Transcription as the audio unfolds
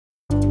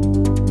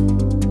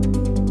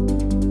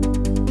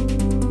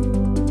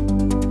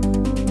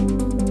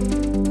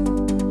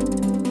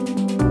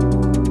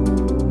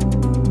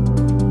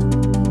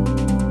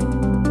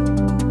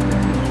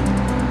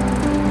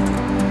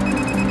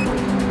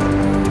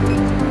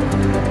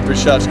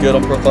Every shot's good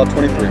on profile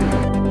 23.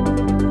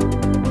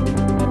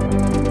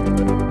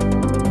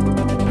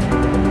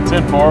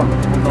 10-4.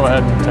 We'll go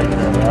ahead and take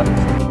care of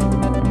that.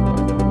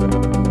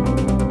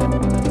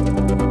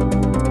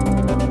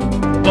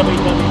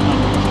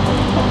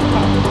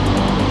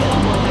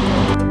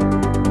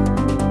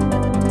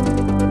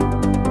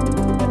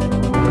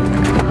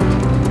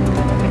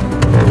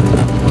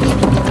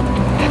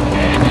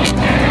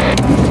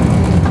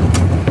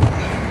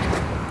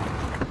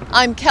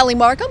 I'm Kelly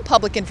Markham,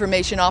 Public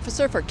Information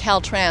Officer for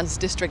Caltrans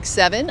District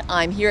 7.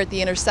 I'm here at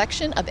the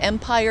intersection of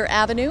Empire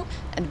Avenue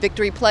and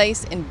Victory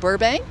Place in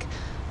Burbank.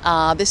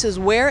 This is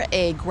where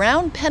a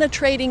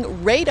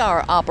ground-penetrating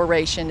radar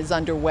operation is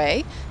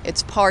underway.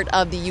 It's part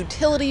of the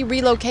utility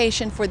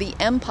relocation for the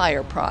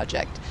Empire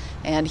project.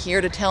 And here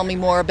to tell me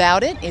more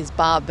about it is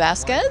Bob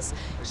Vasquez.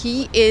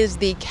 He is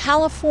the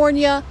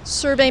California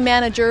Survey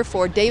Manager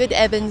for David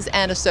Evans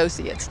and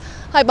Associates.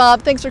 Hi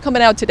Bob, thanks for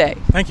coming out today.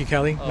 Thank you,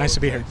 Kelly. Nice to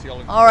be here.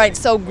 All right,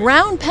 so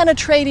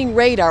ground-penetrating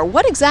radar,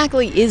 what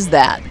exactly is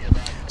that?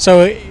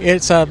 So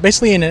it's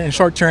basically in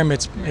short term,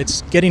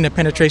 it's getting the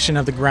penetration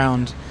of the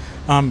ground,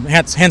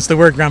 hence the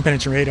word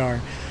ground-penetrating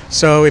radar.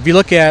 So if you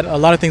look at a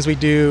lot of things we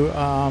do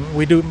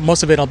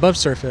most of it above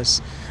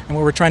surface. And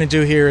what we're trying to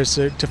do here is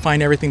to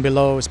find everything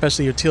below,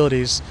 especially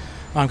utilities,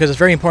 because it's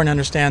very important to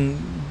understand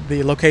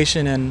the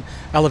location and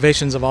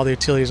elevations of all the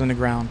utilities on the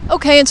ground.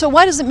 Okay, and so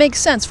why does it make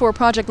sense for a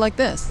project like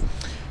this?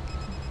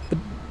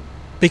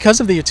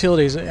 Because of the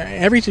utilities,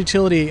 every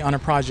utility on a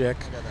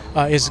project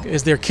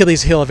is the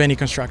Achilles heel of any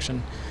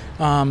construction.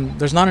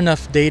 There's not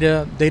enough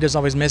data. Data is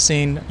always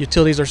missing.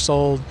 Utilities are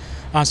sold.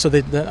 So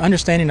the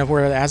understanding of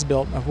where the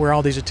as-built, of where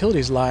all these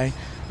utilities lie,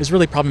 is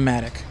really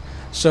problematic.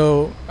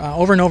 So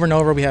over and over and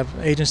over, we have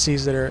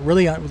agencies that are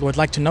really would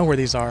like to know where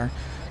these are,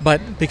 but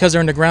because they're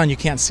underground, you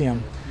can't see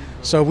them.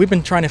 So we've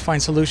been trying to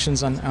find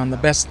solutions on the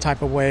best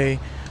type of way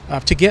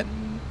to get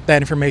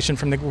that information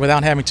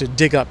without having to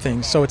dig up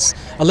things. So it's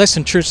a less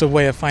intrusive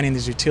way of finding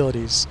these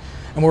utilities.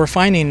 And what we're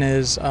finding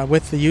is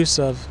with the use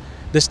of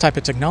this type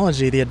of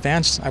technology, the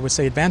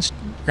advanced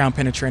ground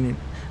penetrating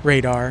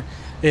radar,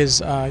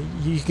 is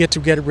you get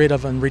rid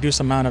of and reduce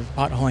the amount of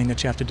potholing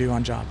that you have to do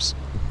on jobs.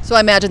 So I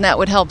imagine that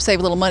would help save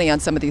a little money on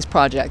some of these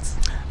projects.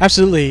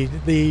 Absolutely.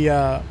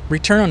 The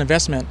return on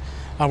investment,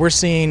 we're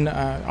seeing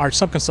our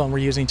subconsultant we're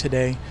using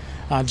today,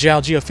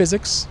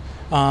 Geophysics,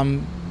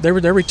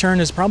 their return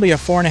is probably a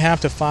 4.5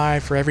 to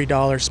 5 for every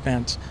dollar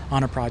spent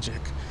on a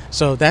project.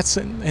 So that's,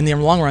 in the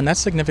long run, that's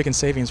significant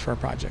savings for a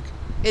project.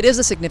 It is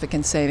a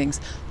significant savings.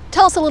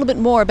 Tell us a little bit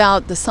more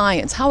about the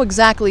science. How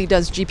exactly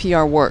does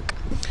GPR work?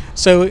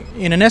 So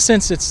in an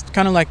essence, it's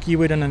kind of like you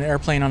would in an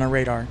airplane on a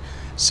radar.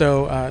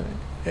 So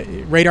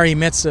radar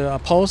emits a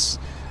pulse,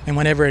 and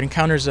whenever it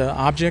encounters an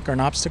object or an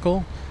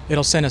obstacle,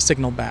 it'll send a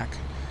signal back.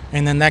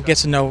 And then that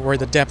gets to know where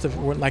the depth of,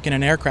 like in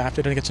an aircraft,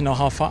 it'll get to know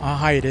how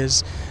high it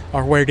is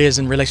or where it is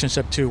in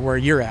relationship to where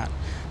you're at.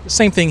 The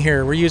same thing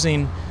here.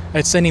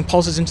 It's sending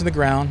pulses into the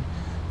ground,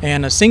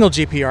 and a single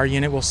GPR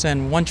unit will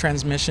send one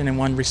transmission and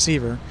one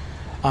receiver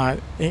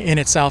in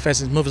itself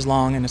as it moves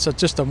along, and it's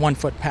just a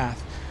 1-foot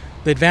path.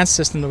 The advanced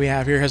system that we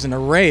have here has an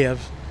array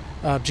of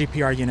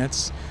GPR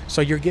units, so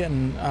you're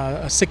getting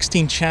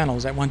 16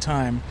 channels at one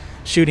time,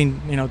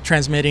 shooting,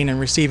 transmitting and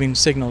receiving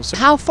signals.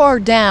 How far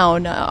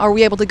down are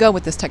we able to go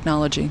with this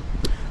technology?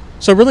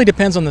 So it really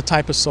depends on the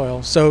type of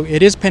soil. So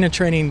it is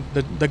penetrating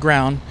the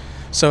ground.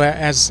 So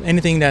as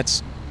anything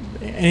that's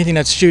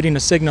shooting a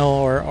signal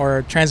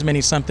or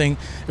transmitting something,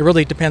 it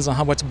really depends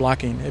on what's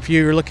blocking. If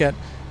you look at,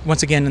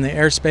 once again, in the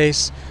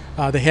airspace,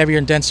 the heavier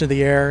and denser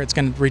the air, it's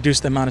going to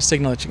reduce the amount of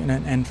signal that you can,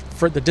 and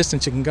for the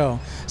distance you can go.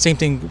 Same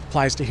thing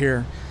applies to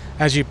here.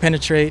 As you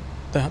penetrate,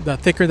 the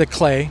thicker the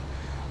clay,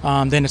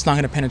 then it's not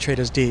going to penetrate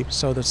as deep.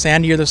 So the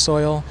sandier the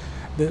soil,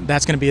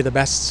 that's going to be the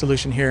best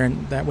solution here,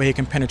 and that way it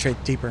can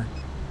penetrate deeper.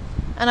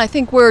 And I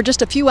think we're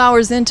just a few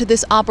hours into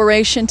this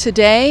operation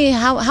today.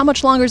 How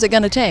much longer is it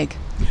going to take?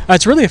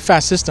 It's really a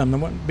fast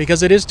system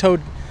because it is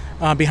towed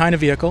behind a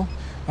vehicle.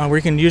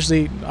 We can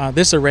usually,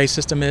 this array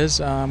system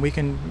is, we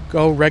can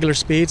go regular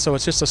speed, so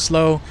it's just a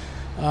slow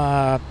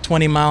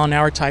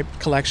 20-mile-an-hour type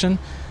collection,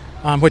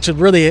 which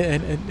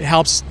it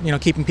helps,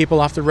 keeping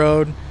people off the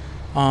road.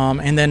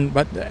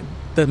 But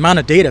the amount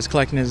of data it's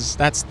collecting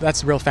that's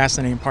the real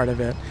fascinating part of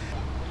it.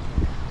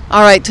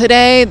 All right,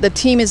 today the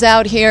team is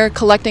out here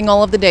collecting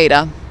all of the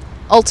data.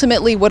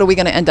 Ultimately, what are we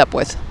going to end up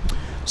with?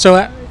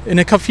 So in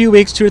a few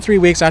weeks, 2 or 3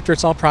 weeks after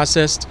it's all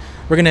processed,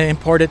 we're going to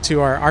import it to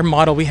our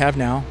model we have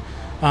now.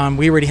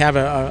 We already have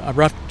a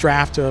rough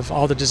draft of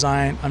all the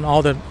design on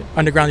all the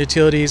underground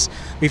utilities.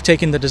 We've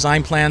taken the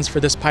design plans for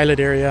this pilot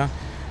area.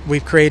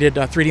 We've created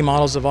 3D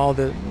models of all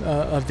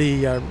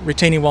the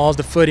retaining walls,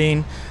 the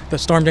footing, the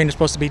storm drain is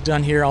supposed to be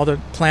done here, all the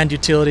planned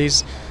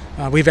utilities.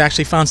 We've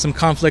actually found some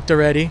conflict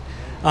already.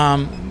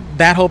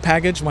 That whole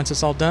package, once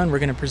it's all done, we're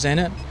going to present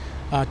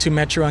it to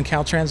Metro and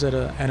Caltrans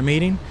at a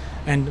meeting,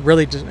 and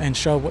really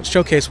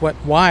showcase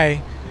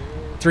why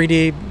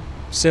 3D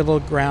civil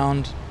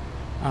ground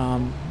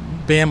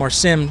BIM or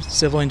SIM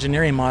civil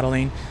engineering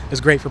modeling is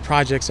great for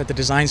projects at the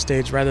design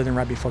stage rather than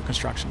right before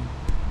construction.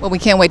 Well, we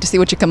can't wait to see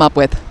what you come up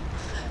with.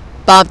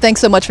 Bob,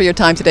 thanks so much for your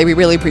time today. We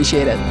really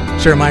appreciate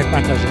it. Sure, my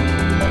pleasure.